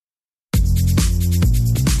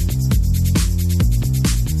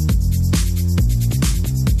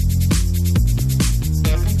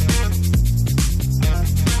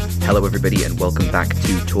Hello everybody and welcome back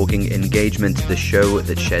to Talking Engagement, the show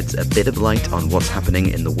that sheds a bit of light on what's happening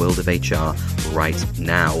in the world of HR right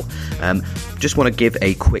now. Just want to give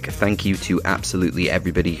a quick thank you to absolutely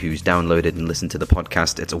everybody who's downloaded and listened to the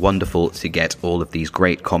podcast. It's wonderful to get all of these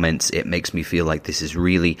great comments. It makes me feel like this is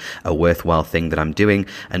really a worthwhile thing that I'm doing.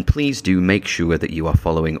 And please do make sure that you are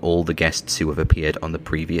following all the guests who have appeared on the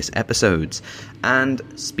previous episodes. And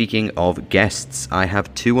speaking of guests, I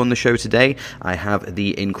have two on the show today. I have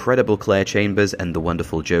the incredible Claire Chambers and the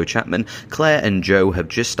wonderful Joe Chapman. Claire and Joe have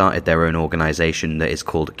just started their own organisation that is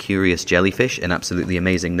called Curious Jellyfish, an absolutely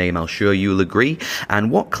amazing name, I'm sure you'll agree.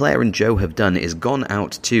 And what Claire and Joe have done is gone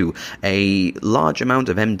out to a large amount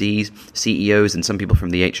of MDs, CEOs, and some people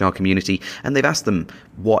from the HR community, and they've asked them,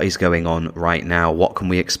 what is going on right now? What can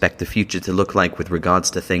we expect the future to look like with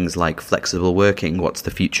regards to things like flexible working? What's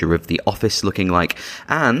the future of the office looking like?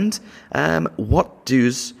 And what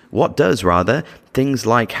does things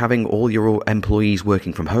like having all your employees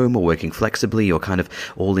working from home or working flexibly or kind of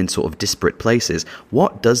all in sort of disparate places,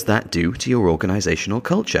 what does that do to your organizational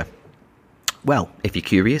culture? Well, if you're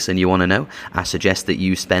curious and you want to know, I suggest that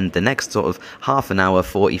you spend the next sort of half an hour,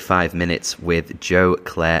 45 minutes with Joe,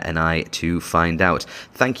 Claire and I to find out.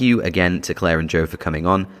 Thank you again to Claire and Joe for coming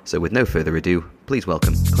on. So with no further ado, please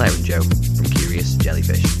welcome Claire and Joe from Curious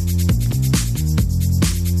Jellyfish.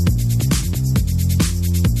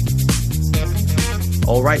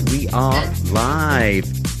 All right, we are live,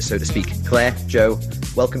 so to speak. Claire, Joe,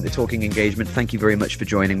 welcome to Talking Engagement. Thank you very much for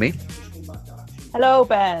joining me. Hello,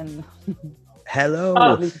 Ben. Hello.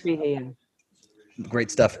 Lovely to be here. Great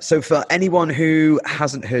stuff. So for anyone who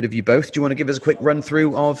hasn't heard of you both, do you want to give us a quick run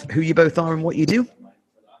through of who you both are and what you do?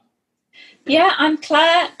 Yeah, I'm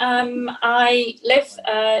Claire. I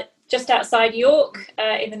live just outside York,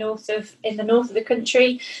 in the north of the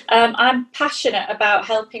country. I'm passionate about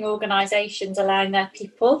helping organisations align their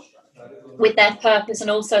people with their purpose and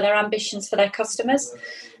also their ambitions for their customers.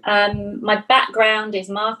 My background is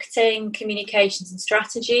marketing, communications and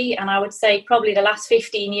strategy, and I would say probably the last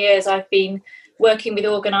 15 years I've been working with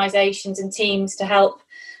organisations and teams to help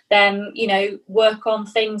them, work on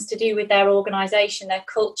things to do with their organisation, their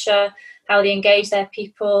culture, how they engage their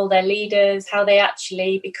people, their leaders, how they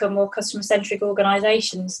actually become more customer-centric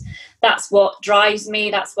organisations. That's what drives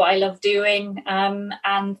me, that's what I love doing, and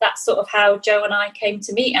that's sort of how Joe and I came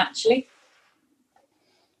to meet, actually.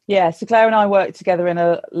 Yeah, so Claire and I work together in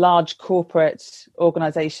a large corporate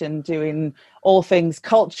organisation doing all things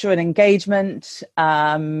culture and engagement,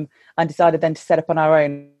 and decided then to set up on our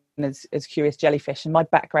own as Curious Jellyfish. And my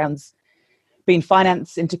background's been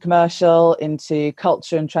finance into commercial, into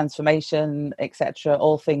culture and transformation, etc.,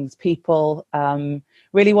 all things people.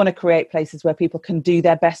 Really want to create places where people can do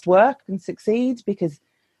their best work and succeed, because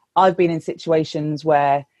I've been in situations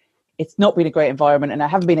where it's not been a great environment and I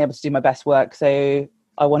haven't been able to do my best work. So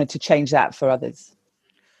I wanted to change that for others.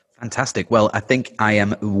 Fantastic. Well, I think I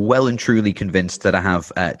am well and truly convinced that I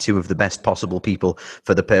have two of the best possible people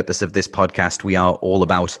for the purpose of this podcast. We are all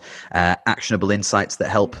about actionable insights that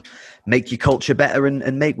help make your culture better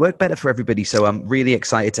and make work better for everybody. So I'm really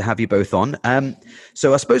excited to have you both on.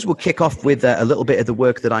 So I suppose we'll kick off with a little bit of the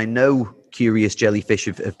work that I know Curious Jellyfish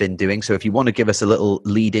have been doing. So if you want to give us a little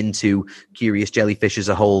lead into Curious Jellyfish as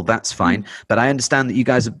a whole, that's fine. But I understand that you've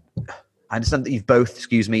both,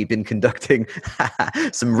 been conducting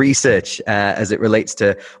some research as it relates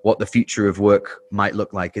to what the future of work might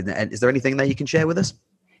look like. And is there anything there you can share with us?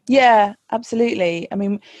 Yeah, absolutely. I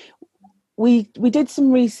mean, we did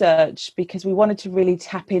some research because we wanted to really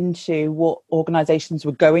tap into what organisations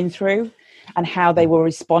were going through and how they were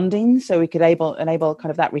responding, so we could enable kind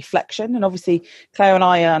of that reflection. And obviously, Claire and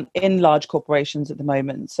I are in large corporations at the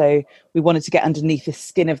moment, so we wanted to get underneath the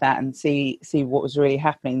skin of that and see what was really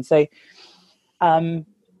happening. So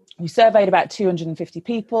we surveyed about 250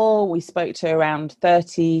 people. We spoke to around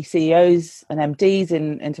 30 CEOs and MDs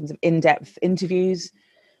in terms of in-depth interviews.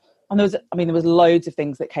 And there was loads of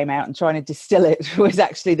things that came out, and trying to distill it was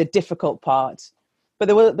actually the difficult part. But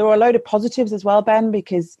there were a load of positives as well, Ben,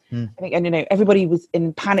 because I think, everybody was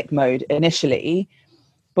in panic mode initially.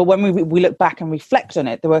 But when we look back and reflect on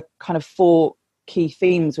it, there were kind of four key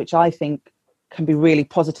themes, which I think can be really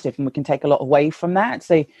positive, and we can take a lot away from that.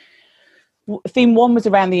 So theme one was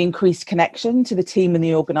around the increased connection to the team and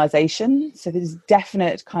the organisation. So there's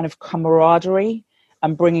definite kind of camaraderie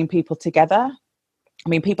and bringing people together. I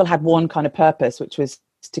mean, people had one kind of purpose, which was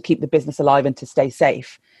to keep the business alive and to stay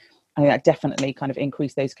safe. I think that definitely kind of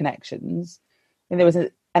increased those connections. And there was an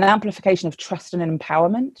amplification of trust and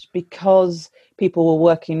empowerment, because people were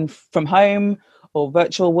working from home or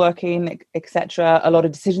virtual working, etc. A lot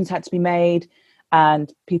of decisions had to be made.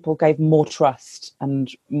 and people gave more trust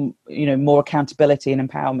and, more accountability and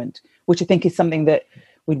empowerment, which I think is something that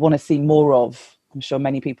we'd want to see more of. I'm sure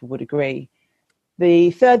many people would agree.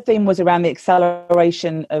 The third theme was around the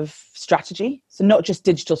acceleration of strategy. So not just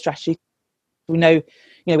digital strategy. We know,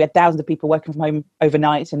 we had thousands of people working from home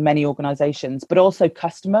overnight in many organizations, but also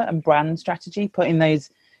customer and brand strategy, putting those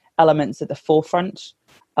elements at the forefront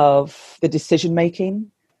of the decision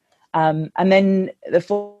making. And then the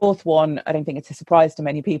fourth one, I don't think it's a surprise to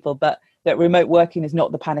many people, but that remote working is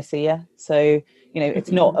not the panacea. So,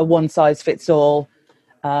 it's not a one size fits all.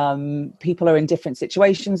 People are in different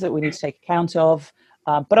situations that we need to take account of.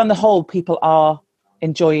 But on the whole, people are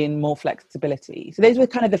enjoying more flexibility. So those were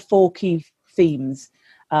kind of the four key themes.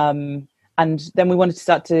 And then we wanted to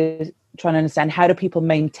start to try and understand, how do people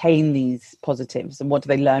maintain these positives and what do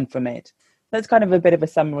they learn from it? That's kind of a bit of a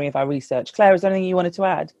summary of our research. Claire, is there anything you wanted to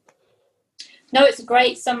add? No, it's a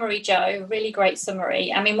great summary, Jo. Really great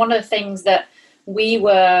summary. I mean, one of the things that we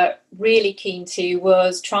were really keen to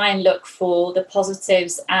was try and look for the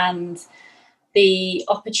positives and the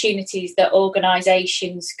opportunities that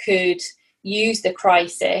organisations could use the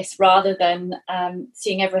crisis, rather than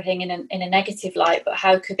seeing everything in a negative light, but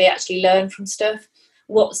how could they actually learn from stuff?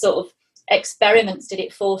 What sort of experiments did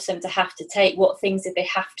it force them to have to take? What things did they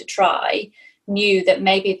have to try, new, that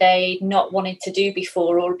maybe they not wanted to do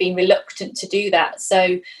before or been reluctant to do that?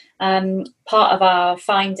 So part of our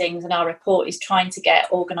findings and our report is trying to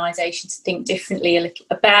get organisations to think differently a little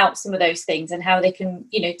about some of those things, and how they can,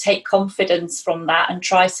 take confidence from that and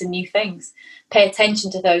try some new things, pay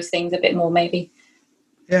attention to those things a bit more maybe.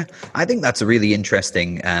 Yeah, I think that's a really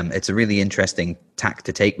interesting, it's a really interesting tack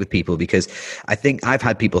to take with people, because I think I've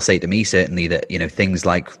had people say to me, certainly, that, things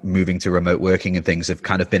like moving to remote working and things have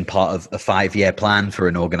kind of been part of a 5-year plan for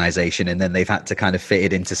an organization. And then they've had to kind of fit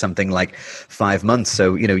it into something like 5 months.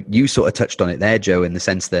 So, you sort of touched on it there, Jo, in the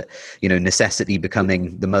sense that, necessity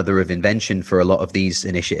becoming the mother of invention for a lot of these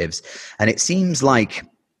initiatives. And it seems like,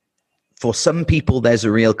 for some people, there's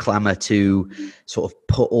a real clamor to sort of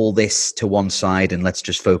put all this to one side and let's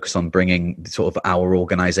just focus on bringing sort of our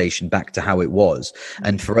organization back to how it was.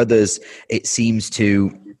 And for others, it seems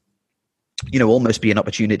to, almost be an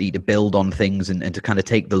opportunity to build on things and to kind of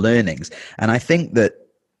take the learnings. And I think that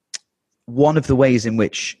one of the ways in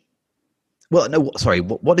which,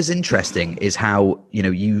 what is interesting is how,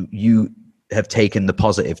 you have taken the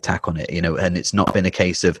positive tack on it, and it's not been a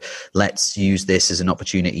case of let's use this as an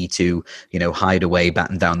opportunity to, hide away,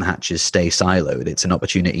 batten down the hatches, stay siloed. It's an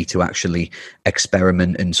opportunity to actually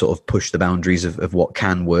experiment and sort of push the boundaries of what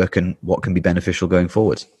can work and what can be beneficial going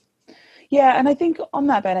forward. Yeah, and I think on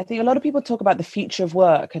that, Ben, I think a lot of people talk about the future of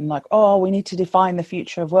work and like, we need to define the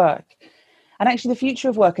future of work. And actually the future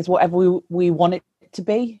of work is whatever we want it to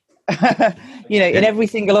be. In every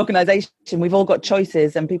single organization, we've all got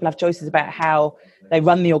choices, and people have choices about how they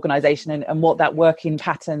run the organization and what that working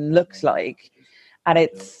pattern looks like. And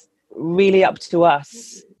it's really up to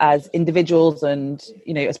us as individuals and,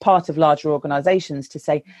 as part of larger organizations to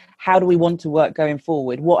say, how do we want to work going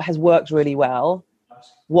forward? What has worked really well?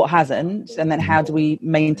 What hasn't? And then how do we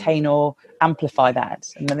maintain or amplify that?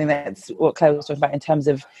 And I think that's what Claire was talking about in terms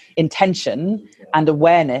of intention and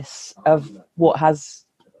awareness of what has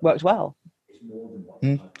worked well.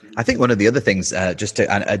 I think one of the other things, just to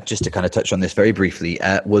kind of touch on this very briefly,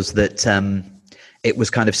 was that it was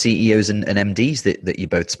kind of CEOs and MDs that you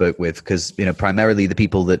both spoke with, because primarily the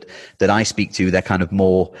people that I speak to, they're kind of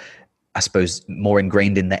more, I suppose, more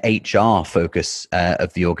ingrained in the HR focus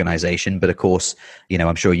of the organization. But of course,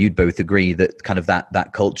 I'm sure you'd both agree that kind of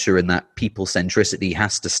that culture and that people centricity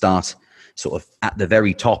has to start sort of at the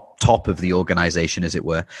very top of the organization, as it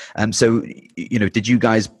were. So, did you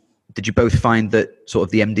both find that sort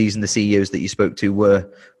of the MDs and the CEOs that you spoke to were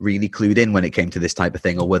really clued in when it came to this type of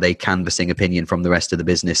thing, or were they canvassing opinion from the rest of the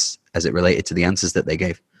business as it related to the answers that they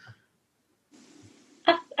gave?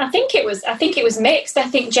 I think it was mixed. I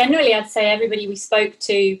think generally I'd say everybody we spoke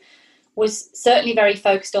to was certainly very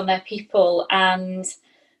focused on their people and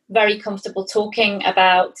very comfortable talking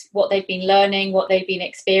about what they've been learning, what they've been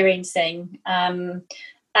experiencing, and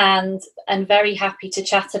very happy to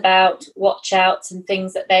chat about watch outs and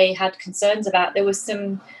things that they had concerns about. There was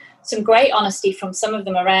some great honesty from some of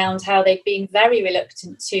them around how they've been very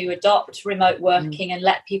reluctant to adopt remote working and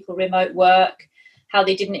let people remote work, how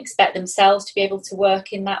they didn't expect themselves to be able to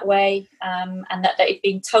work in that way, and that they've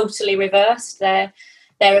been totally reversed their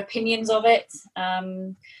opinions of it.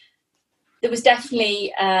 There was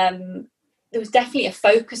definitely a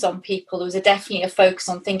focus on people. There was definitely a focus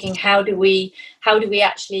on thinking, how do we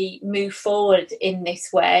actually move forward in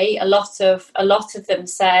this way? A lot of them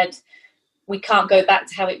said, we can't go back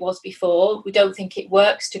to how it was before. We don't think it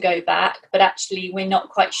works to go back, but actually we're not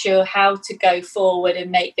quite sure how to go forward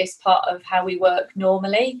and make this part of how we work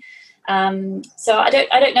normally. So I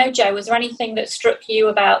don't know, Jo, was there anything that struck you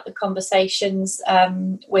about the conversations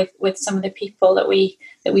with some of the people that we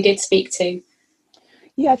did speak to?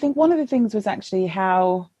 Yeah, I think one of the things was actually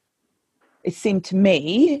how it seemed to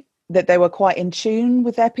me that they were quite in tune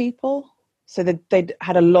with their people. So that they'd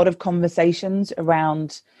had a lot of conversations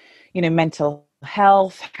around, mental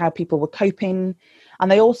health, how people were coping.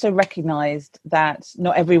 And they also recognised that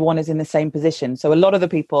not everyone is in the same position. So a lot of the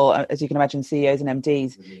people, as you can imagine, CEOs and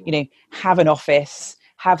MDs, have an office,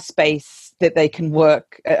 have space that they can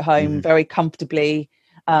work at home very comfortably,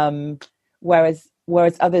 whereas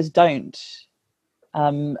others don't.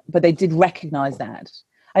 But they did recognise that.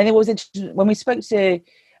 I think it was interesting when we spoke to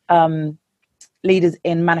leaders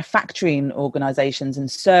in manufacturing organisations and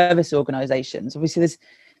service organisations. Obviously,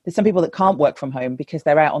 there's some people that can't work from home because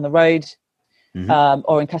they're out on the road,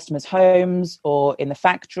 or in customers' homes or in the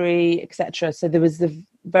factory, etc. So there was the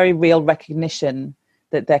very real recognition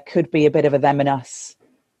that there could be a bit of a them and us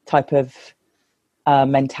type of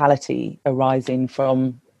mentality arising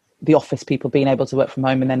from the office people being able to work from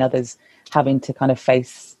home, and then others having to kind of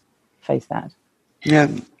face that. Yeah.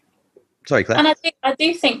 Sorry, Claire. And I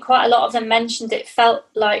do think quite a lot of them mentioned it felt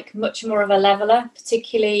like much more of a leveler,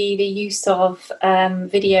 particularly the use of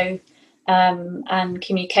video and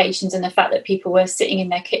communications, and the fact that people were sitting in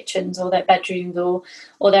their kitchens or their bedrooms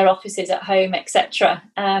or their offices at home, etc.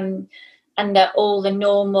 And that all the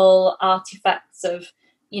normal artifacts of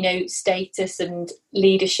status and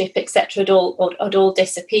leadership, etc., had all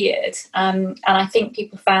disappeared. And I think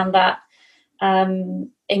people found that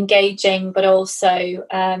engaging, but also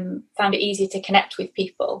found it easier to connect with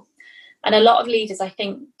people. And a lot of leaders, I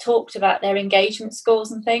think, talked about their engagement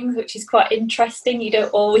scores and things, which is quite interesting. You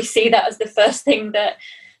don't always see that as the first thing that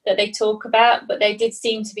they talk about, but there did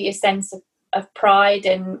seem to be a sense of pride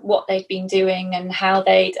in what they'd been doing and how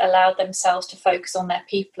they'd allowed themselves to focus on their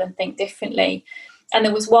people and think differently. And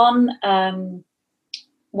there was one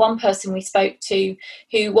person we spoke to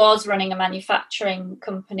who was running a manufacturing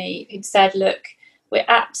company who'd said, look, we're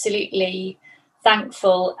absolutely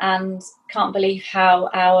thankful and can't believe how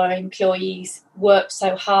our employees worked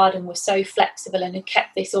so hard and were so flexible and had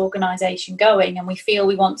kept this organisation going, and we feel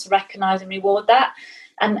we want to recognise and reward that,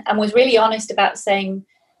 and was really honest about saying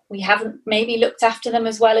we haven't maybe looked after them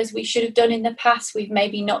as well as we should have done in the past. We've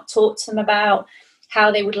maybe not talked to them about how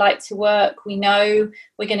they would like to work. We know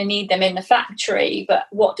we're going to need them in the factory, but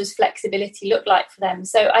what does flexibility look like for them?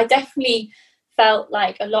 So I definitely felt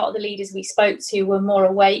like a lot of the leaders we spoke to were more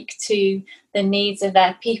awake to the needs of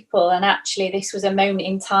their people, and actually this was a moment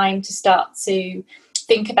in time to start to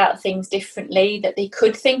think about things differently, that they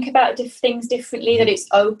could think about things differently, that it's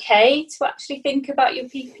okay to actually think about your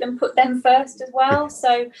people and put them first as well.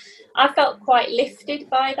 So I felt quite lifted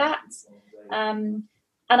by that.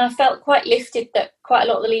 And I felt quite lifted that quite a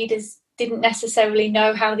lot of the leaders didn't necessarily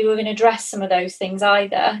know how they were going to address some of those things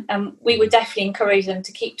either. And we would definitely encourage them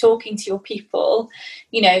to keep talking to your people,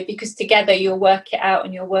 because together you'll work it out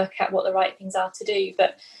and you'll work out what the right things are to do.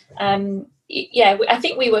 But I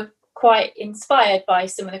think we were quite inspired by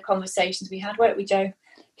some of the conversations we had, weren't we, Jo?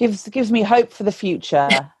 Gives me hope for the future.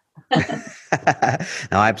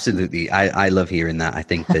 No, absolutely. I love hearing that. I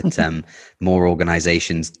think that more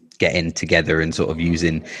organizations getting together and sort of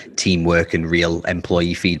using teamwork and real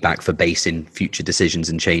employee feedback for basing future decisions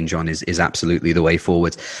and change on is absolutely the way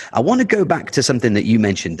forward. I want to go back to something that you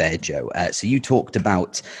mentioned there, Jo. So you talked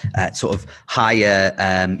about sort of higher,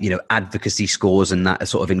 advocacy scores and that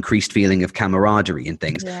sort of increased feeling of camaraderie and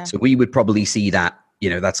things. Yeah. So we would probably see that.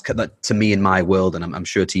 That's to me in my world, and I'm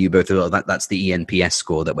sure to you both, that's the ENPS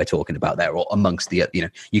score that we're talking about there, or amongst the,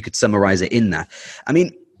 you could summarize it in that. I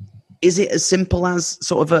mean, is it as simple as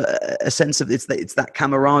sort of a sense of it's that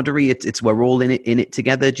camaraderie? It's we're all in it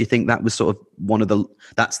together. Do you think that was sort of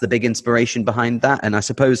that's the big inspiration behind that? And I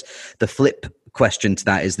suppose the flip question to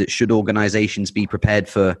that is that should organizations be prepared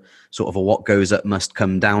for sort of a what goes up must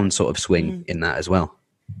come down sort of swing in that as well?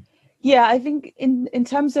 Yeah, I think in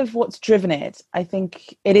terms of what's driven it, I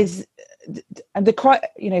think it is, and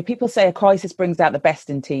people say a crisis brings out the best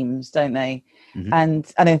in teams, don't they? Mm-hmm.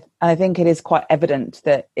 And I think it is quite evident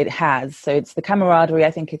that it has. So it's the camaraderie.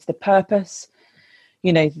 I think it's the purpose,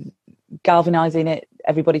 galvanizing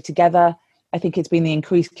everybody together. I think it's been the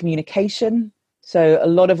increased communication. So a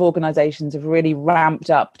lot of organizations have really ramped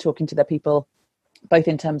up talking to their people, both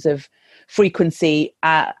in terms of frequency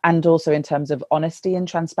and also in terms of honesty and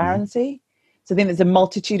transparency. So I think there's a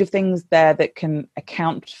multitude of things there that can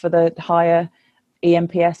account for the higher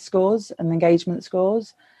ENPS scores and engagement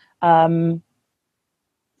scores. And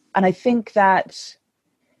I think that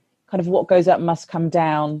kind of what goes up must come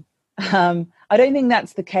down. I don't think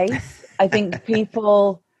that's the case. I think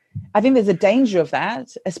there's a danger of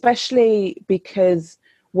that, especially because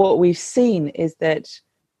what we've seen is that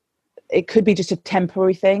it could be just a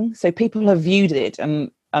temporary thing. So people have viewed it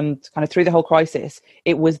and kind of through the whole crisis,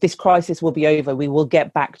 it was, this crisis will be over. We will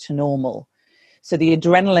get back to normal. So the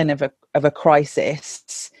adrenaline of a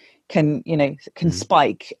crisis can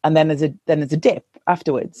spike, and then there's a dip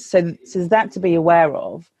afterwards. So there's that to be aware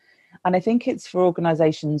of. And I think it's for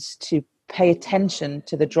organizations to pay attention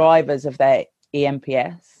to the drivers of their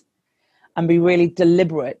EMPS and be really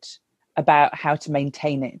deliberate about how to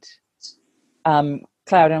maintain it.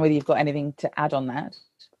 Claire, I don't know whether you've got anything to add on that.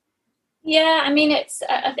 Yeah, I mean, it's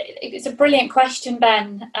a brilliant question,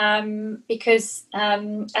 Ben, because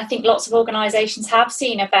I think lots of organisations have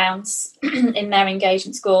seen a bounce in their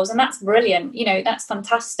engagement scores, and that's brilliant. That's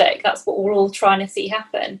fantastic. That's what we're all trying to see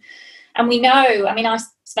happen. And we know, I mean, I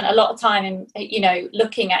spent a lot of time in,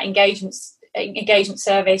 looking at engagement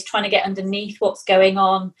surveys, trying to get underneath what's going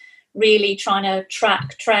on, really trying to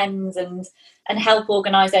track trends and help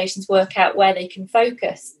organisations work out where they can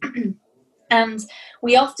focus. And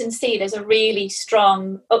we often see there's a really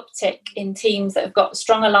strong uptick in teams that have got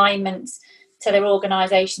strong alignment to their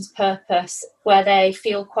organisation's purpose, where they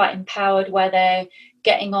feel quite empowered, where they're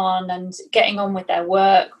getting on with their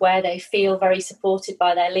work, where they feel very supported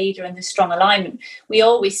by their leader and the strong alignment. We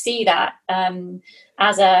always see that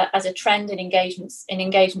as a trend in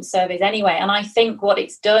engagement surveys anyway. And I think what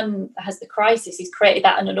it's done as the crisis is created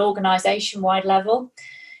that at an organisation-wide level,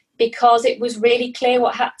 because it was really clear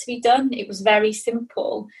what had to be done. It was very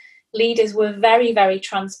simple. Leaders were very, very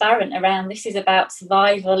transparent around, this is about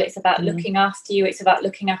survival, it's about looking after you, it's about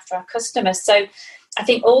looking after our customers. So I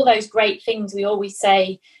think all those great things we always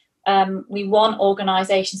say we want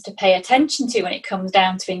organisations to pay attention to when it comes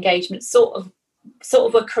down to engagement sort of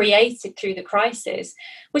were created through the crisis,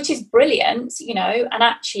 which is brilliant, and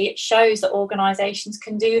actually it shows that organisations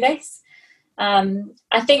can do this.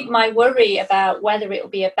 I think my worry about whether it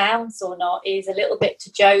will be a bounce or not is a little bit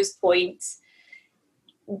to Joe's point.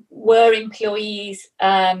 Were employees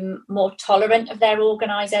more tolerant of their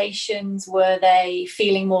organisations? Were they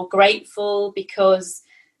feeling more grateful because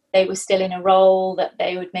they were still in a role that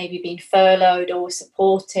they would maybe been furloughed or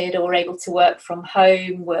supported or able to work from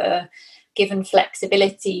home, were given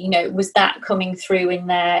flexibility? Was that coming through in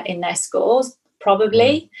their scores?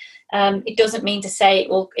 Probably. It doesn't mean to say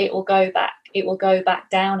it will go back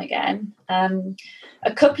down again.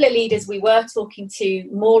 A couple of leaders we were talking to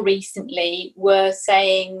more recently were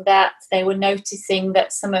saying that they were noticing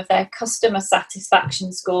that some of their customer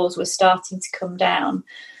satisfaction scores were starting to come down.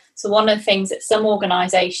 So one of the things that some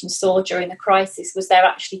organisations saw during the crisis was their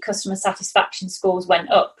actually customer satisfaction scores went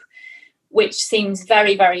up, which seems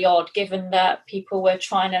very, very odd given that people were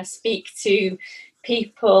trying to speak to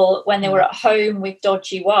people when they were at home with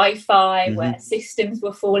dodgy Wi-Fi, where systems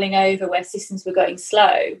were falling over, where systems were going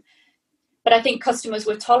slow. But I think customers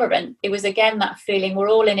were tolerant. It was, again, that feeling we're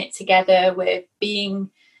all in it together, we're being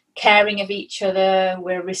caring of each other,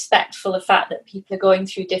 we're respectful of the fact that people are going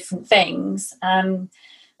through different things.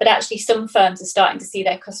 But actually some firms are starting to see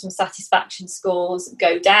their customer satisfaction scores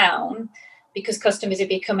go down because customers are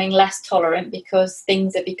becoming less tolerant, because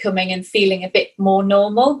things are becoming and feeling a bit more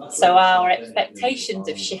normal. So our expectations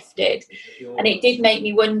have shifted. And it did make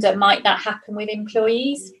me wonder, might that happen with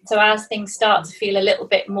employees? So as things start to feel a little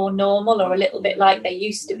bit more normal or a little bit like they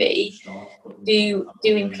used to be, do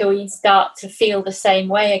employees start to feel the same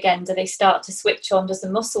way again? Do they start to switch on? Does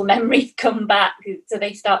the muscle memory come back? Do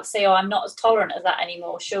they start to say, I'm not as tolerant as that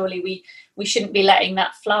anymore? Surely we shouldn't be letting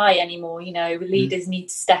that fly anymore. Leaders need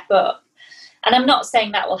to step up. And I'm not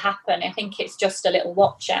saying that will happen. I think it's just a little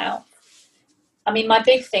watch out. I mean, my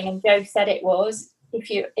big thing, and Joe said it, was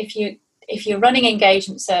if you're running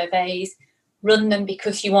engagement surveys, run them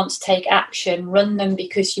because you want to take action, run them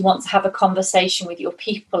because you want to have a conversation with your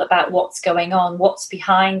people about what's going on, what's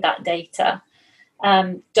behind that data.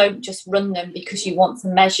 Don't just run them because you want to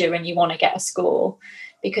measure and you want to get a score,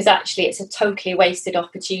 because actually it's a totally wasted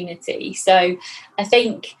opportunity. So I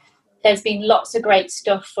think there's been lots of great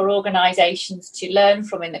stuff for organisations to learn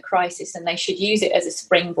from in the crisis, and they should use it as a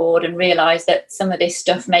springboard and realise that some of this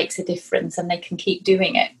stuff makes a difference and they can keep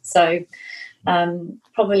doing it. So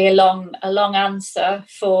probably a long answer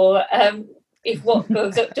for if what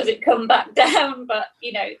goes up, does it come back down? But,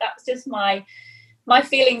 that's just my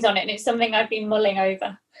feelings on it, and it's something I've been mulling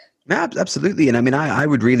over. Absolutely. And I mean, I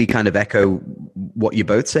would really kind of echo what you're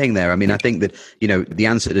both saying there. I mean, I think that, the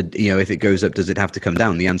answer to, if it goes up, does it have to come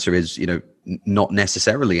down? The answer is, not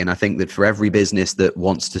necessarily. And I think that for every business that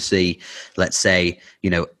wants to see, let's say,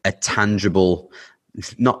 a tangible,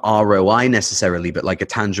 not ROI necessarily, but like a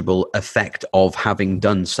tangible effect of having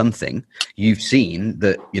done something, you've seen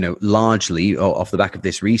that, largely off the back of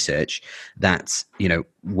this research, that,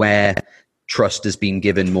 where trust has been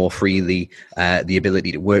given more freely, the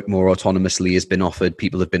ability to work more autonomously has been offered.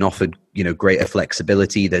 People have been offered, greater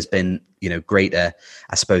flexibility. There's been, greater,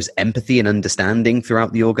 I suppose, empathy and understanding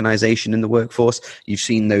throughout the organization and the workforce. You've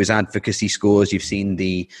seen those advocacy scores. You've seen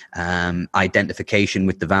the identification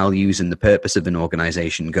with the values and the purpose of an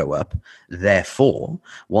organization go up. Therefore,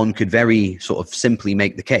 one could very sort of simply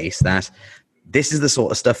make the case that this is the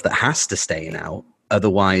sort of stuff that has to stay now.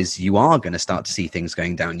 Otherwise, you are going to start to see things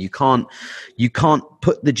going down. You can't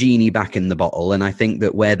put the genie back in the bottle. And I think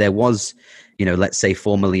that where there was, let's say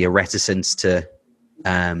formerly a reticence to,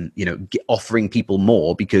 offering people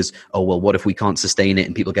more because, oh, well, what if we can't sustain it?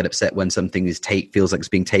 And people get upset when something feels like it's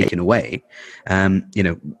being taken away.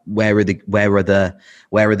 Where are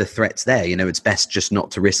the threats there? It's best just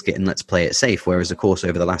not to risk it and let's play it safe. Whereas, of course,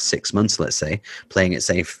 over the last 6 months, let's say, playing it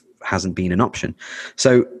safe hasn't been an option.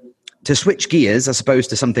 So, to switch gears, I suppose,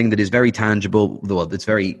 to something that is very tangible, that's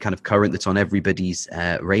very kind of current, that's on everybody's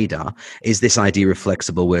radar, is this idea of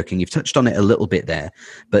flexible working. You've touched on it a little bit there,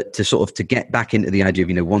 but to get back into the idea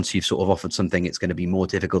of, once you've sort of offered something, it's going to be more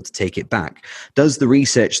difficult to take it back. Does the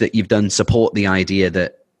research that you've done support the idea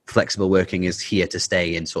that flexible working is here to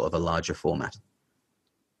stay in sort of a larger format?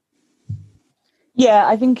 Yeah,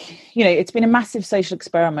 I think, it's been a massive social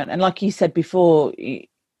experiment. And like you said before,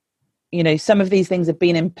 some of these things have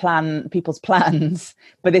been in people's plans,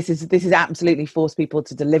 but this is absolutely forced people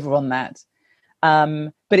to deliver on that.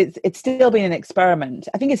 But it's still been an experiment.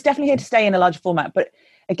 I think it's definitely here to stay in a large format. But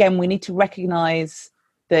again, we need to recognize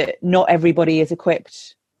that not everybody is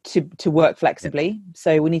equipped to work flexibly. Yeah.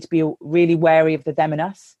 So we need to be really wary of the them and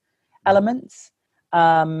us elements.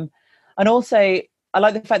 And also, I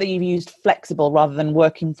like the fact that you've used flexible rather than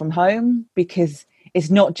working from home, because it's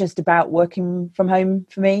not just about working from home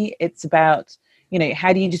for me. It's about,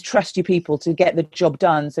 how do you just trust your people to get the job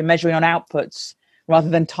done? So measuring on outputs rather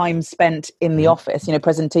than time spent in the office,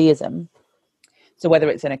 presenteeism. So whether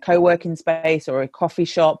it's in a co-working space or a coffee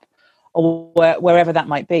shop or wherever that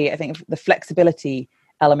might be, I think the flexibility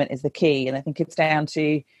element is the key. And I think it's down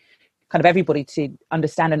to kind of everybody to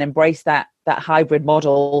understand and embrace that hybrid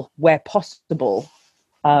model where possible,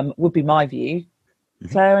 would be my view.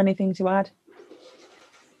 Claire, anything to add?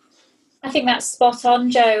 I think that's spot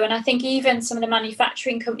on, Joe. And I think even some of the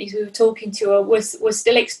manufacturing companies we were talking to was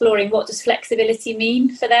still exploring what does flexibility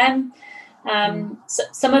mean for them. So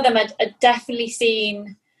some of them are definitely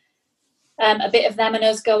seen a bit of them and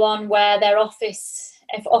us go on where their office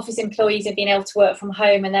employees have been able to work from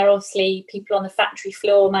home, and they're obviously people on the factory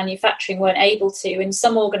floor manufacturing weren't able to. In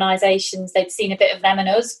some organisations, they'd seen a bit of them and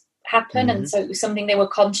us happen, and so it was something they were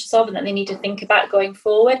conscious of and that they need to think about going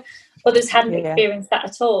forward. Others hadn't experienced that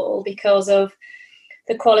at all because of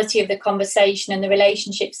the quality of the conversation and the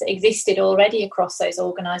relationships that existed already across those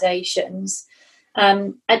organisations.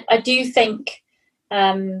 I do think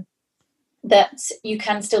that you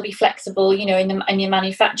can still be flexible, in your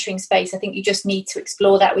manufacturing space. I think you just need to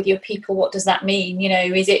explore that with your people. What does that mean?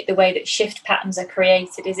 Is it the way that shift patterns are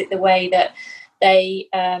created? Is it the way that they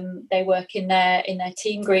work in their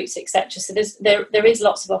team groups, etc.? So there is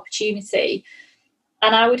lots of opportunity.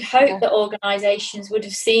 And I would hope that organisations would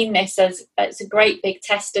have seen this as it's a great big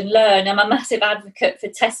test and learn. I'm a massive advocate for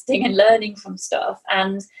testing and learning from stuff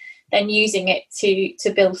and then using it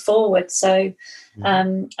to build forward. So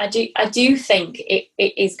I do think it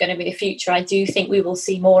is going to be the future. I do think we will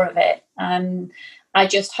see more of it. I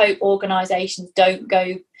just hope organisations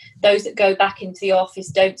those that go back into the office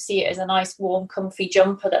don't see it as a nice, warm, comfy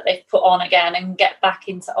jumper that they've put on again and get back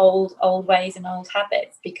into old ways and old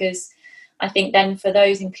habits, because I think then for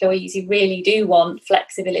those employees who really do want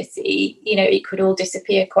flexibility, it could all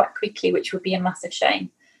disappear quite quickly, which would be a massive shame.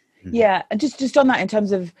 Yeah, and just on that in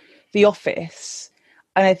terms of the office,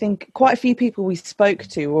 and I think quite a few people we spoke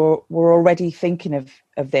to were already thinking of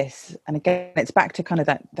this. And again, it's back to kind of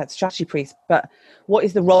that strategy piece, but what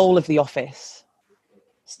is the role of the office?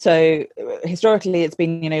 So historically it's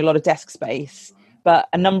been, a lot of desk space, but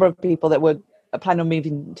a number of people that were planning on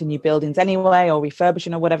moving to new buildings anyway or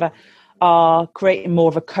refurbishing or whatever are creating more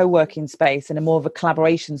of a co-working space and a more of a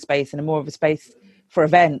collaboration space and a more of a space for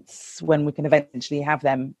events when we can eventually have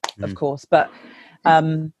them, of course. But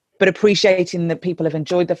appreciating that people have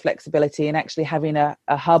enjoyed the flexibility and actually having a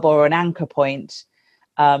hub or an anchor point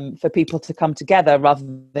for people to come together rather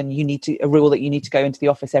than a rule that you need to go into the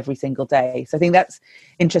office every single day. So I think that's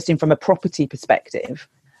interesting from a property perspective.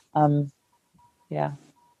 Yeah.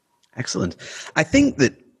 Excellent. I think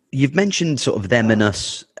that you've mentioned sort of them and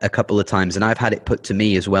us a couple of times, and I've had it put to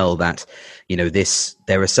me as well that,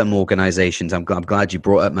 there are some organizations, I'm glad you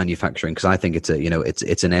brought up manufacturing, because I think it's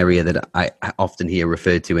an area that I often hear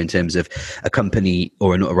referred to in terms of a company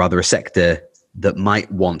or rather a sector that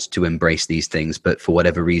might want to embrace these things, but for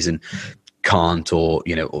whatever reason can't, or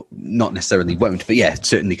not necessarily won't, but yeah,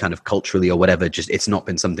 certainly kind of culturally or whatever, just it's not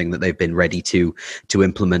been something that they've been ready to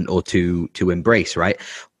implement or to embrace, right?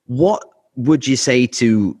 What would you say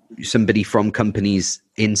to somebody from companies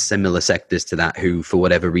in similar sectors to that who, for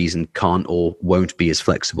whatever reason, can't or won't be as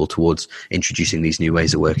flexible towards introducing these new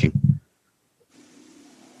ways of working?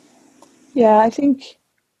 Yeah, I think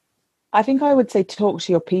I would say talk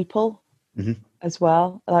to your people as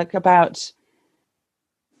well, like about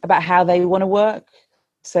how they want to work.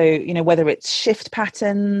 So, whether it's shift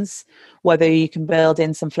patterns, whether you can build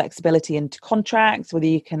in some flexibility into contracts, whether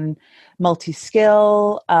you can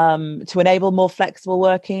multi-skill to enable more flexible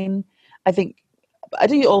working. I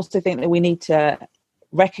do also think that we need to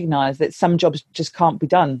recognize that some jobs just can't be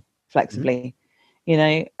done flexibly,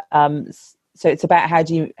 so it's about how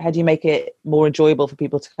do you make it more enjoyable for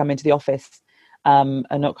people to come into the office and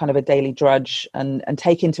not kind of a daily drudge, and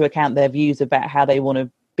take into account their views about how they want to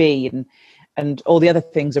be and all the other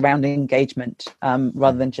things around engagement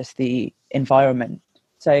rather than just the environment.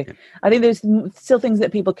 So I think there's still things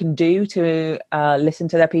that people can do to listen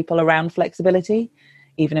to their people around flexibility,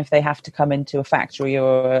 even if they have to come into a factory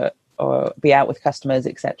or be out with customers,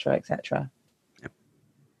 etc., etc. Yep.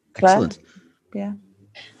 Claire? Excellent. Yeah.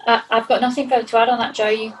 I've got nothing further to add on that, Joe.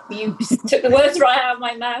 You took the words right out of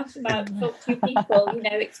my mouth about talk to people,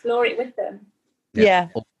 explore it with them. Yeah.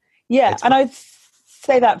 And I'd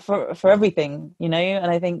say that for everything, and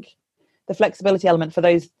I think the flexibility element for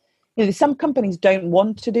those, some companies don't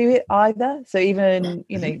want to do it either. So even,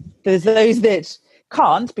 there's those that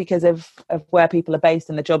can't because of where people are based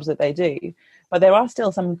and the jobs that they do. But there are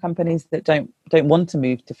still some companies that don't want to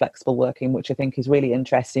move to flexible working, which I think is really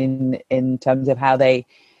interesting in terms of how they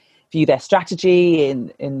view their strategy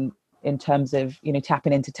in terms of,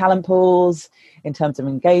 tapping into talent pools, in terms of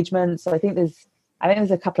engagement. So I think there's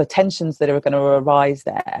a couple of tensions that are going to arise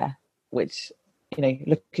there, which,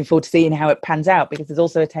 looking forward to seeing how it pans out, because there's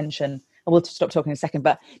also a tension. I will stop talking in a second,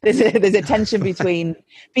 but there's a tension between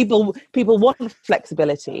people want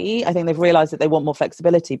flexibility. I think they've realized that they want more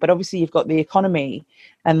flexibility, but obviously you've got the economy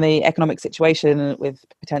and the economic situation with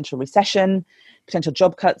potential recession, potential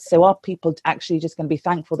job cuts. So are people actually just going to be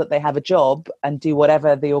thankful that they have a job and do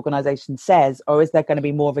whatever the organization says, or is there going to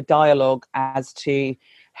be more of a dialogue as to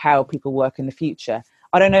how people work in the future?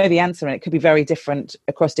 I don't know the answer, and it could be very different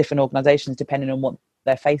across different organizations depending on what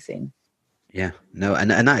they're facing. Yeah, no,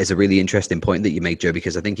 and that is a really interesting point that you make, Joe,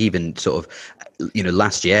 because I think even sort of,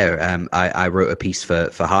 last year, I wrote a piece for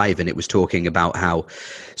Hive, and it was talking about how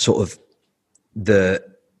sort of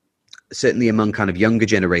certainly among kind of younger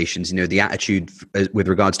generations, the attitude with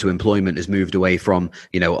regards to employment has moved away from,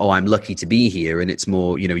 I'm lucky to be here, and it's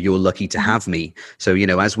more, you're lucky to have me. So,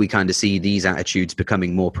 as we kind of see these attitudes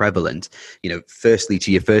becoming more prevalent, firstly,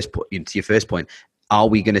 to your first point, are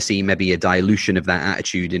we going to see maybe a dilution of that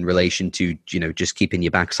attitude in relation to, just keeping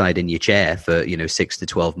your backside in your chair for, 6 to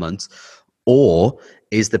 12 months? Or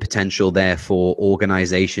is the potential there for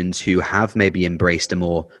organizations who have maybe embraced a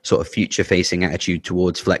more sort of future-facing attitude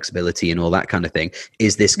towards flexibility and all that kind of thing?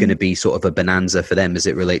 Is this going to be sort of a bonanza for them as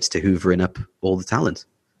it relates to hoovering up all the talent?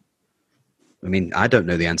 I mean, I don't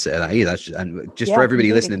know the answer to that either. And just for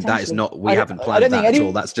everybody listening, that is not, we haven't planned that at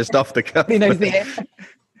all. That's just off the cuff.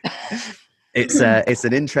 It's definitely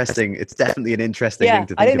an interesting thing to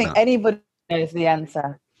think about. I don't think anybody knows the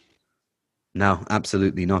answer. No,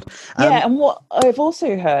 absolutely not. And what I've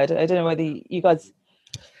also heard, I don't know whether you guys...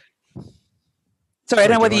 Sorry, I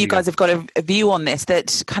don't know whether you guys have got a view on this,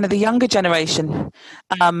 that kind of the younger generation,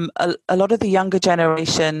 a lot of the younger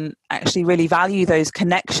generation actually really value those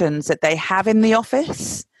connections that they have in the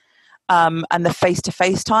office and the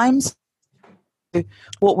face-to-face times.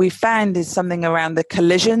 What we found is something around the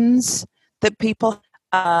collisions that people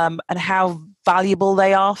and how valuable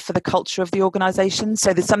they are for the culture of the organization.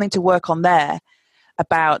 So there's something to work on there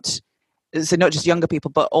about, so not just younger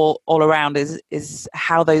people, but all around is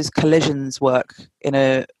how those collisions work in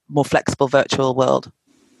a more flexible virtual world.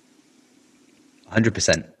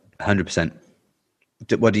 100%.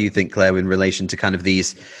 What do you think, Claire, in relation to kind of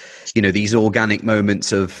these, these organic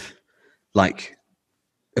moments of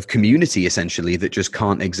community essentially that just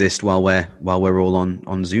can't exist while we're all on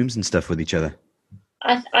Zooms and stuff with each other?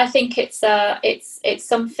 I think it's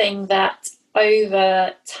something that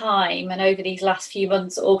over time and over these last few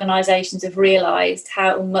months, organisations have realised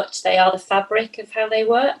how much they are the fabric of how they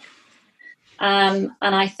work. And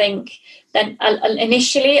I think then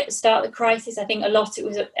initially at the start of the crisis, I think a lot it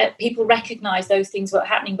was people recognised those things were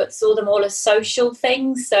happening, but saw them all as social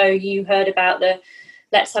things. So you heard about the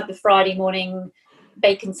let's have the Friday morning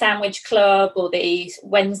bacon sandwich club, or the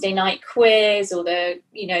Wednesday night quiz, or the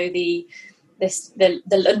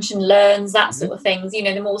lunch and learns, that sort of things,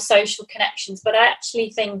 the more social connections. But I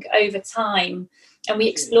actually think over time, and we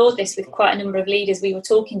explored this with quite a number of leaders we were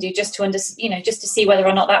talking to, just to just to see whether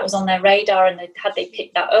or not that was on their radar, and had they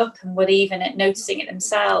picked that up, and were they even noticing it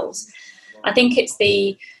themselves. I think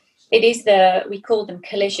we call them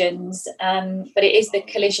collisions, but it is the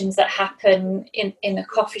collisions that happen in the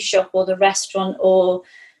coffee shop or the restaurant or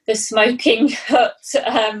the smoking hut.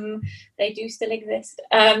 They do still exist.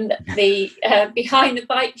 The behind the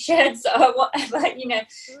bike sheds or whatever,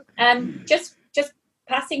 just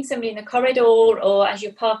passing somebody in the corridor, or as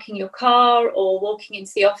you're parking your car, or walking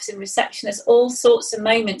into the office and reception. There's all sorts of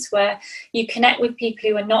moments where you connect with people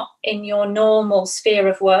who are not in your normal sphere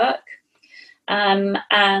of work.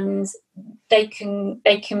 And they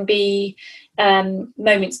can be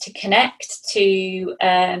moments to connect, to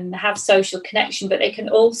have social connection, but they can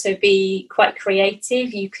also be quite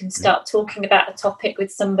creative. You can start talking about a topic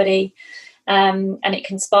with somebody, and it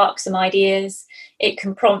can spark some ideas. It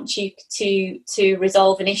can prompt you to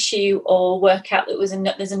resolve an issue, or work out that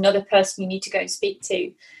there's another person you need to go and speak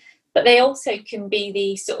to. But they also can be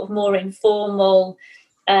the sort of more informal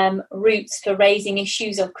routes for raising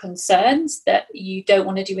issues or concerns that you don't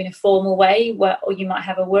want to do in a formal way, or you might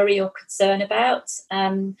have a worry or concern about.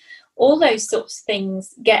 All those sorts of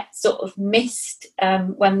things get sort of missed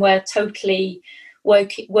when we're totally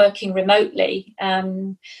working remotely.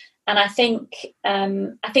 And I think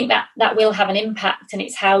that will have an impact, and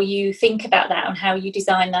it's how you think about that and how you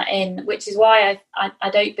design that in, which is why I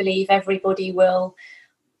don't believe everybody will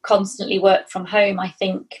constantly work from home. I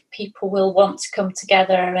think people will want to come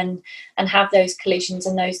together and have those collisions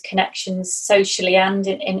and those connections socially and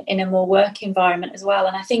in a more work environment as well.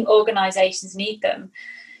 And I think organisations need them.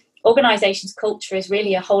 Organisations' culture is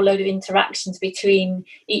really a whole load of interactions between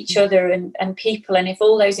each other and people. And if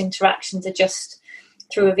all those interactions are just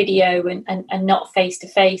through a video and not face to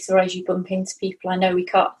face, or as you bump into people, I know we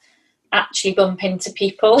can't actually bump into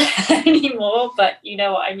people anymore, but you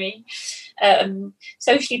know what I mean.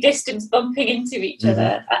 Socially distanced bumping into each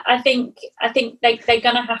other. I think they're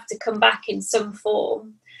going to have to come back in some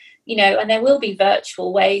form, and there will be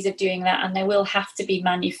virtual ways of doing that, and there will have to be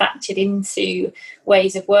manufactured into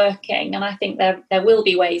ways of working. And I think there will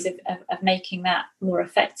be ways of making that more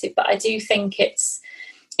effective. But I do think it's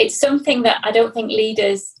something that I don't think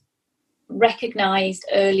leaders recognised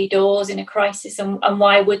early doors in a crisis, and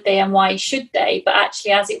why would they and why should they? But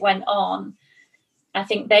actually, as it went on, I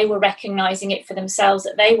think they were recognising it for themselves,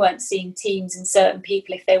 that they weren't seeing teams and certain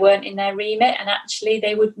people if they weren't in their remit, and actually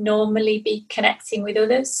they would normally be connecting with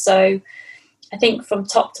others. So I think from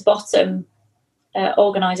top to bottom,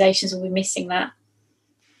 organisations will be missing that.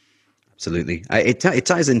 Absolutely. It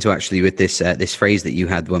ties into actually with this phrase that you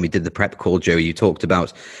had when we did the prep call, Joe. You talked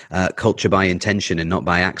about culture by intention and not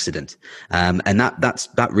by accident, and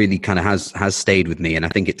that really kind of has stayed with me, and I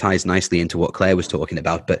think it ties nicely into what Claire was talking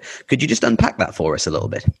about. But could you just unpack that for us a little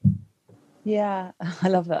bit? Yeah, I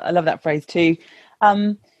love that. I love that phrase too,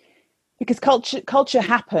 because culture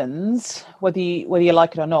happens whether you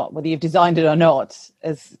like it or not, whether you've designed it or not.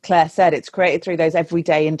 As Claire said, it's created through those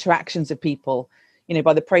everyday interactions of people.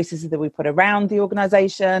 By the processes that we put around the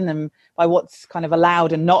organisation, and by what's kind of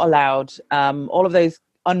allowed and not allowed, all of those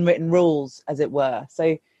unwritten rules, as it were.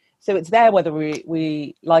 So it's there whether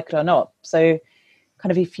we like it or not. So kind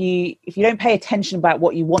of if you don't pay attention about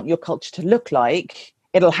what you want your culture to look like,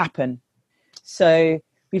 it'll happen. So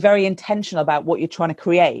be very intentional about what you're trying to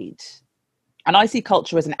create. And I see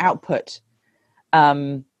culture as an output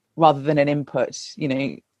rather than an input.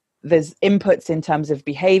 There's inputs in terms of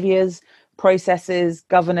behaviours, processes,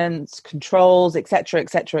 governance, controls, etc.,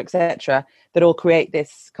 that all create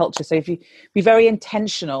this culture. So if you be very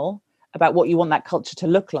intentional about what you want that culture to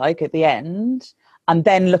look like at the end, and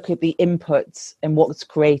then look at the inputs and what's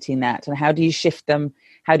creating that, and how do you shift them,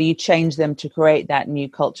 how do you change them to create that new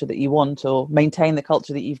culture that you want, or maintain the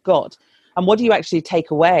culture that you've got, and what do you actually take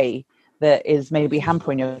away that is maybe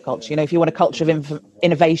hampering your culture. If you want a culture of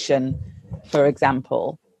innovation, for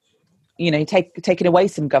example, taking away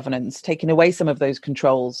some governance, taking away some of those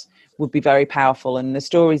controls would be very powerful, and the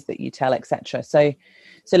stories that you tell, etc. So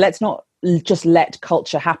let's not just let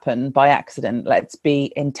culture happen by accident. Let's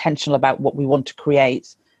be intentional about what we want to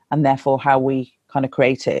create, and therefore how we kind of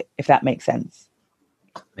create it, if that makes sense.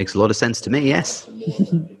 Makes a lot of sense to me. Yes.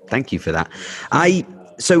 Thank you for that.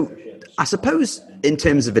 So I suppose in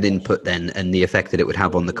terms of an input then, and the effect that it would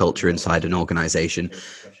have on the culture inside an organization,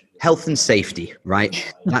 health and safety,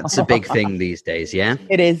 right? That's a big thing these days. Yeah,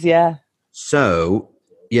 it is. Yeah. So,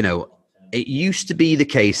 it used to be the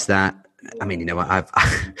case that, I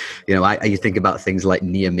think about things like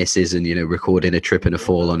near misses and, recording a trip and a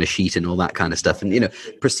fall on a sheet and all that kind of stuff. And,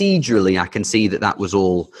 procedurally, I can see that was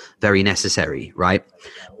all very necessary, right?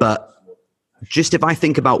 But just if I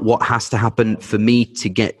think about what has to happen for me to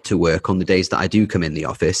get to work on the days that I do come in the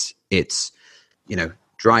office, it's,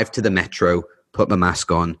 drive to the metro, put my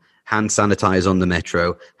mask on, hand sanitize on the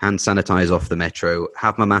metro, hand sanitize off the metro,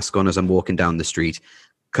 have my mask on as I'm walking down the street,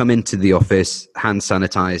 come into the office, hand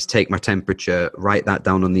sanitize, take my temperature, write that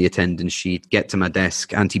down on the attendance sheet, get to my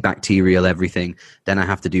desk, antibacterial, everything. Then I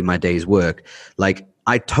have to do my day's work. Like,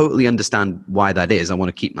 I totally understand why that is. I want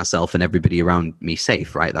to keep myself and everybody around me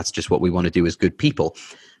safe, right? That's just what we want to do as good people.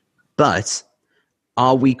 But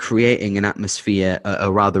are we creating an atmosphere,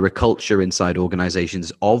 a culture inside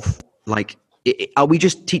organizations of are we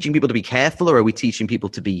just teaching people to be careful, or are we teaching people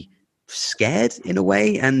to be scared in a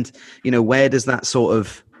way? And, where does that sort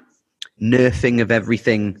of nerfing of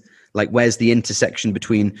everything, where's the intersection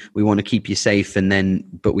between we want to keep you safe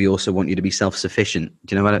but we also want you to be self-sufficient?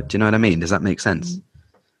 Do you know what I mean? Does that make sense?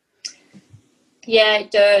 Yeah,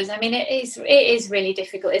 it does. I mean, it is really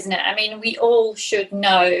difficult, isn't it? I mean, we all should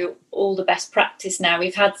know all the best practice now.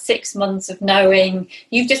 We've had 6 months of knowing.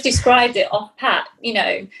 You've just described it off pat,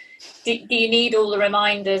 Do you need all the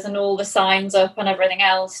reminders and all the signs up and everything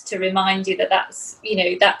else to remind you that's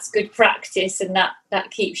good practice and that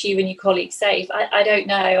keeps you and your colleagues safe? I don't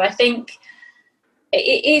know. I think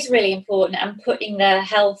it is really important, and putting the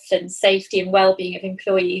health and safety and well-being of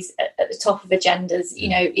employees at the top of agendas,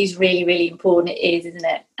 is really, really important. It is, isn't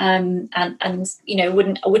it? And I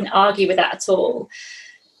wouldn't argue with that at all.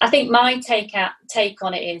 I think my take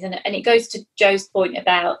on it is, and it goes to Joe's point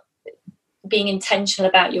about being intentional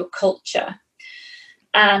about your culture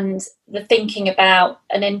and the thinking about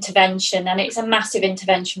an intervention. And it's a massive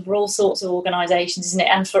intervention for all sorts of organisations, isn't it?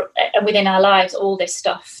 And within our lives, all this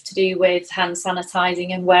stuff to do with hand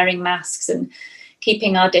sanitising and wearing masks and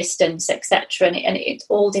keeping our distance, etc. And it's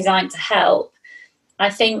all designed to help. I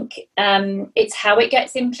think it's how it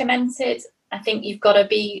gets implemented. I think you've got to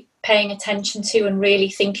be paying attention to and really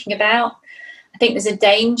thinking about. I think there's a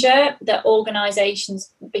danger that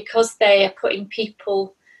organisations, because they are putting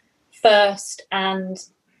people first and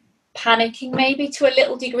panicking maybe to a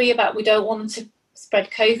little degree about, we don't want them to spread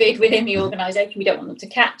COVID within the organisation, we don't want them to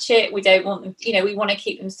catch it, we don't want them, we want to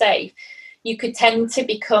keep them safe. You could tend to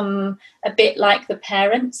become a bit like the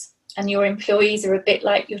parents, and your employees are a bit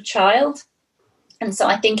like your child. And so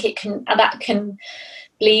I think that can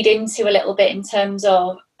bleed into a little bit in terms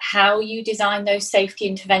of how you design those safety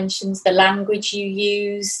interventions, the language you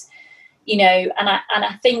use, and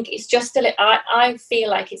I think it's just I feel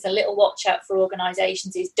like it's a little watch out for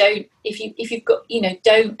organisations is don't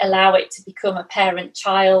allow it to become a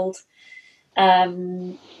parent-child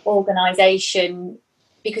organisation,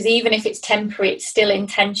 because even if it's temporary, it's still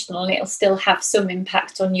intentional and it'll still have some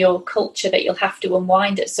impact on your culture that you'll have to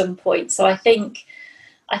unwind at some point. So I think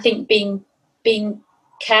being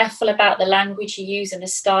careful about the language you use and the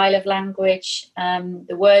style of language,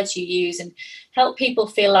 the words you use, and help people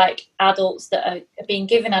feel like adults that are being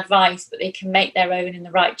given advice, but they can make their own and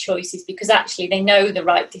the right choices, because actually they know the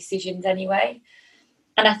right decisions anyway.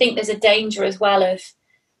 And I think there's a danger as well of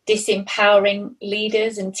disempowering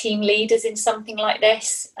leaders and team leaders in something like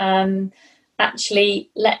this.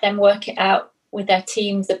 Actually let them work it out with their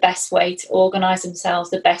teams, the best way to organise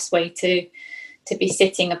themselves, the best way to be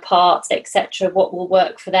sitting apart, etc., what will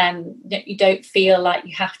work for them. You don't feel like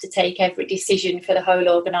you have to take every decision for the whole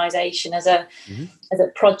organisation as a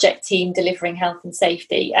project team delivering health and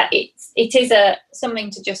safety. It is something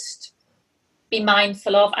to just be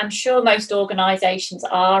mindful of. I'm sure most organisations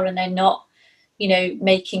are, and they're not,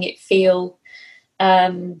 making it feel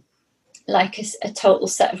like a total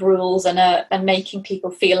set of rules and making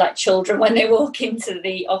people feel like children when they walk into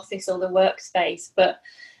the office or the workspace. But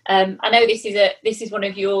I know this is one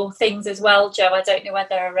of your things as well, Joe. I don't know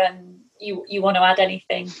whether you want to add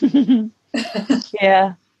anything.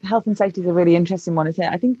 Yeah, health and safety is a really interesting one, isn't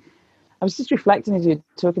it? I think I was just reflecting as you were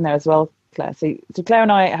talking there as well, Claire. So Claire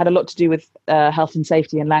and I had a lot to do with health and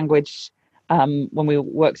safety and language when we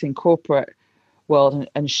worked in corporate world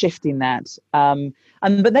and shifting that.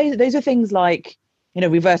 But those are things like,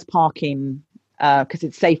 reverse parking because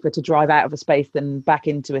it's safer to drive out of a space than back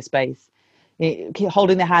into a space.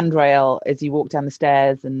 Holding the handrail as you walk down the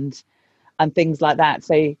stairs, and and things like that.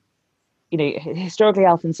 So, you know, historically,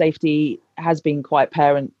 health and safety has been quite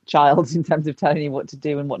parent-child in terms of telling you what to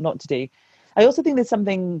do and what not to do. I also think there's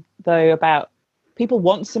something, though, about people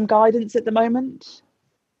want some guidance at the moment.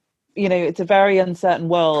 You know, it's a very uncertain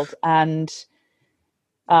world, and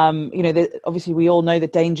you know, obviously we all know the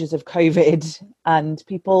dangers of COVID, and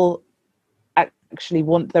people actually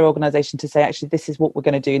want their organisation to say, actually, this is what we're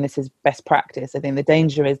going to do, and this is best practice. I think the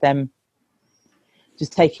danger is them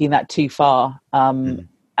just taking that too far, and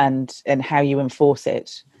how you enforce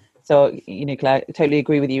it. So, you know, Claire, I totally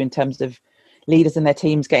agree with you in terms of leaders and their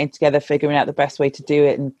teams getting together, figuring out the best way to do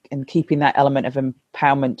it, and keeping that element of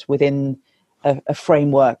empowerment within a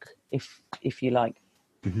framework, if you like.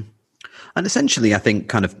 Mm-hmm. And essentially, I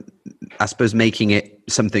think I suppose making it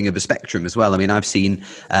something of a spectrum as well. I mean, I've seen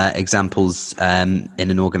examples in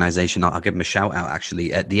an organisation. I'll give them a shout out,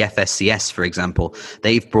 actually. At the FSCS, for example,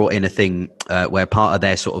 they've brought in a thing where part of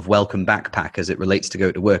their sort of welcome backpack as it relates to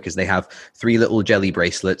go to work is they have 3 little jelly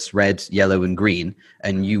bracelets, red, yellow and green,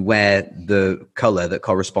 and you wear the colour that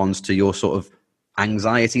corresponds to your sort of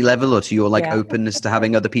anxiety level or to your openness to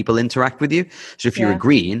having other people interact with you. So if you're a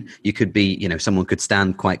green, you could be, you know, someone could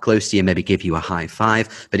stand quite close to you, maybe give you a high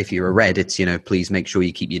five. But if you're a red, it's, you know, please make sure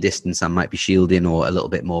you keep your distance. I might be shielding or a little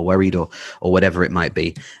bit more worried or whatever it might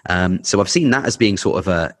be. So I've seen that as being sort of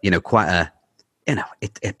a, you know, quite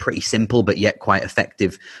a pretty simple but yet quite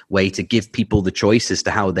effective way to give people the choice as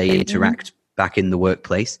to how they interact back in the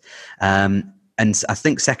workplace. And I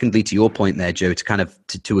think, secondly, to your point there, Joe, to kind of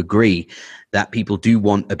to agree that people do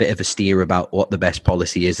want a bit of a steer about what the best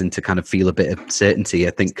policy is and to kind of feel a bit of certainty.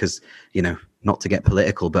 I think because, you know, not to get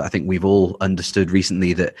political, but I think we've all understood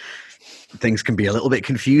recently that things can be a little bit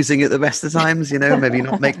confusing at the best of times, you know, maybe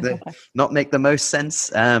not make the most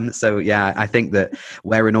sense. So, yeah, I think that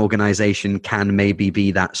where an organization can maybe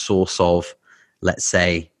be that source of, let's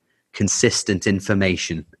say, consistent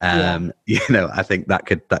information, you know, I think that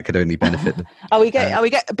could only benefit them. Ben,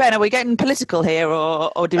 are we getting political here,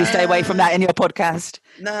 or do we stay away from that in your podcast?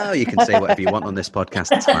 No, you can say whatever you want on this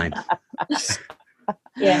podcast, it's fine.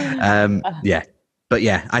 But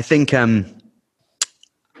yeah, I think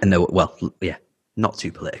not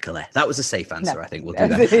too political there. That was a safe answer. No. I think we'll do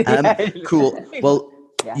that. Cool. Well,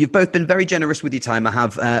 you've both been very generous with your time. I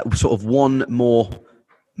have sort of one more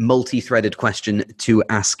multi-threaded question to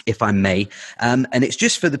ask, if I may, and it's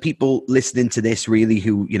just for the people listening to this, really,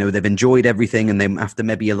 who, you know, they've enjoyed everything and they after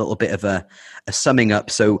maybe a little bit of a summing up.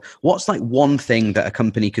 So what's like one thing that a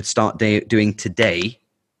company could start doing today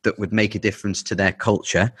that would make a difference to their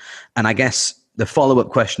culture? And I guess the follow-up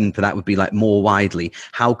question for that would be, like, more widely,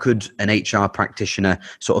 how could an HR practitioner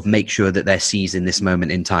sort of make sure that they're seizing this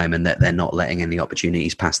moment in time and that they're not letting any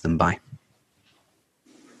opportunities pass them by?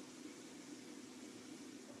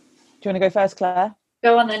 Do you want to go first, Claire?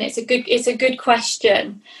 Go on then. It's a good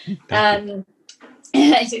question. It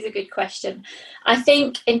is a good question. I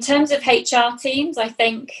think in terms of HR teams, I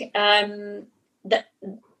think that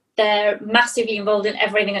they're massively involved in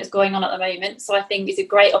everything that's going on at the moment. So I think it's a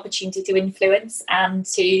great opportunity to influence and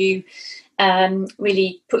to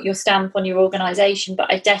really put your stamp on your organisation.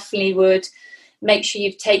 But I definitely would make sure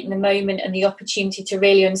you've taken the moment and the opportunity to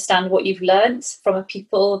really understand what you've learned from a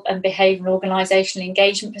people and behaviour and organisational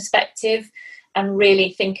engagement perspective, and really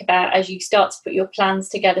think about, as you start to put your plans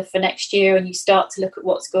together for next year and you start to look at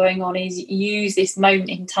what's going on, is use this moment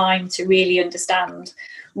in time to really understand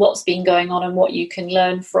what's been going on and what you can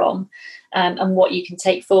learn from, and what you can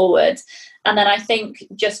take forward. And then I think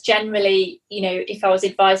just generally, you know, if I was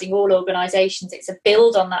advising all organisations, it's a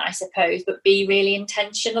build on that, I suppose, but be really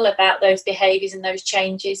intentional about those behaviours and those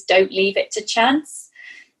changes. Don't leave it to chance.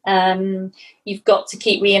 You've got to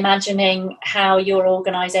keep reimagining how your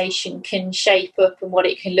organisation can shape up and what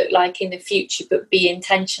it can look like in the future, but be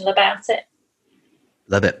intentional about it.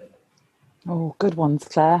 Love it. Oh, good ones,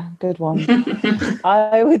 Claire. Good one.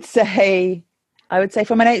 I would say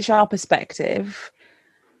from an HR perspective,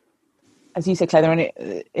 as you said, Claire,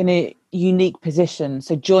 they're in a unique position.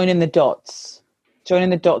 So joining the dots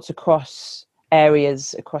across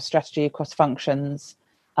areas, across strategy, across functions,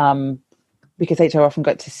 because HR often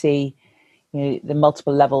got to see, you know, the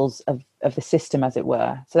multiple levels of the system, as it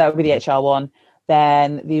were. So that would be the HR one.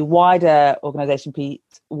 Then the wider organisation piece,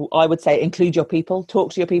 I would say, include your people,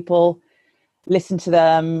 talk to your people, listen to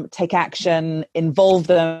them, take action, involve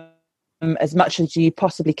them as much as you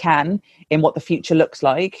possibly can in what the future looks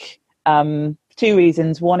like. 2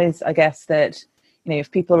 reasons. One is, I guess, that, you know, if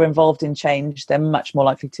people are involved in change, they're much more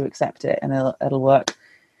likely to accept it and it'll work.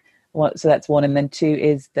 So that's one. And then 2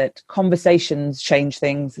 is that conversations change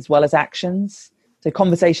things as well as actions. So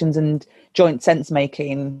conversations and joint sense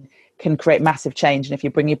making can create massive change. And if you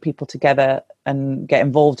bring your people together and get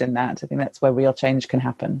involved in that, I think that's where real change can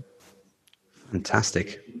happen.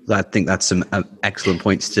 Fantastic. I think that's some excellent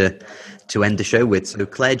points to end the show with. So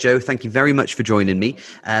Claire, Jo, thank you very much for joining me.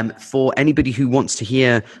 For anybody who wants to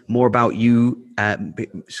hear more about you, I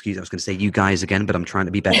was going to say you guys again, but I'm trying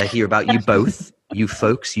to be better. Hear about you both, you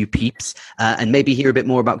folks, you peeps, and maybe hear a bit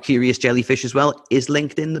more about Curious Jellyfish as well. Is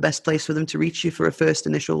LinkedIn the best place for them to reach you for a first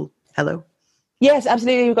initial hello? Yes,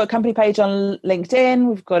 absolutely. We've got a company page on LinkedIn.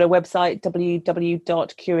 We've got a website,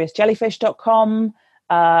 www.curiousjellyfish.com.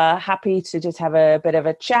 Happy to just have a bit of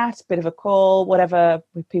a chat, bit of a call, whatever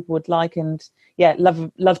people would like. And yeah,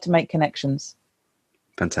 love to make connections.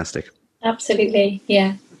 Fantastic. Absolutely.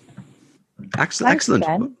 Yeah. Excellent.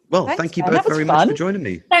 Ben. Well, Thanks, thank you Ben. both very much for joining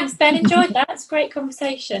me. Thanks, Ben. Enjoyed that. It's a great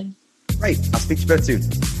conversation. Great. I'll speak to you both soon.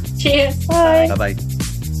 Cheers. Bye. Bye-bye.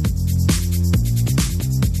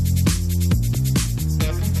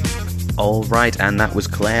 All right, and that was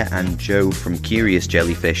Claire and Jo from Curious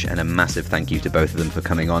Jellyfish, and a massive thank you to both of them for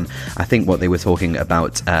coming on. I think what they were talking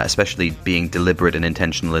about, especially being deliberate and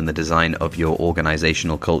intentional in the design of your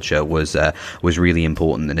organizational culture, was really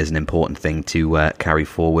important and is an important thing to carry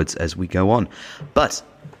forwards as we go on. But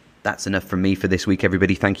that's enough from me for this week,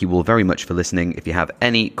 everybody. Thank you all very much for listening. If you have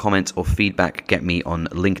any comments or feedback, get me on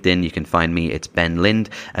LinkedIn. You can find me. It's Ben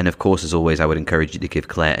Lind. And of course, as always, I would encourage you to give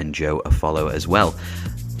Claire and Jo a follow as well.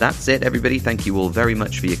 That's it, everybody. Thank you all very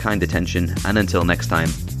much for your kind attention. And until next time,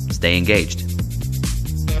 stay engaged.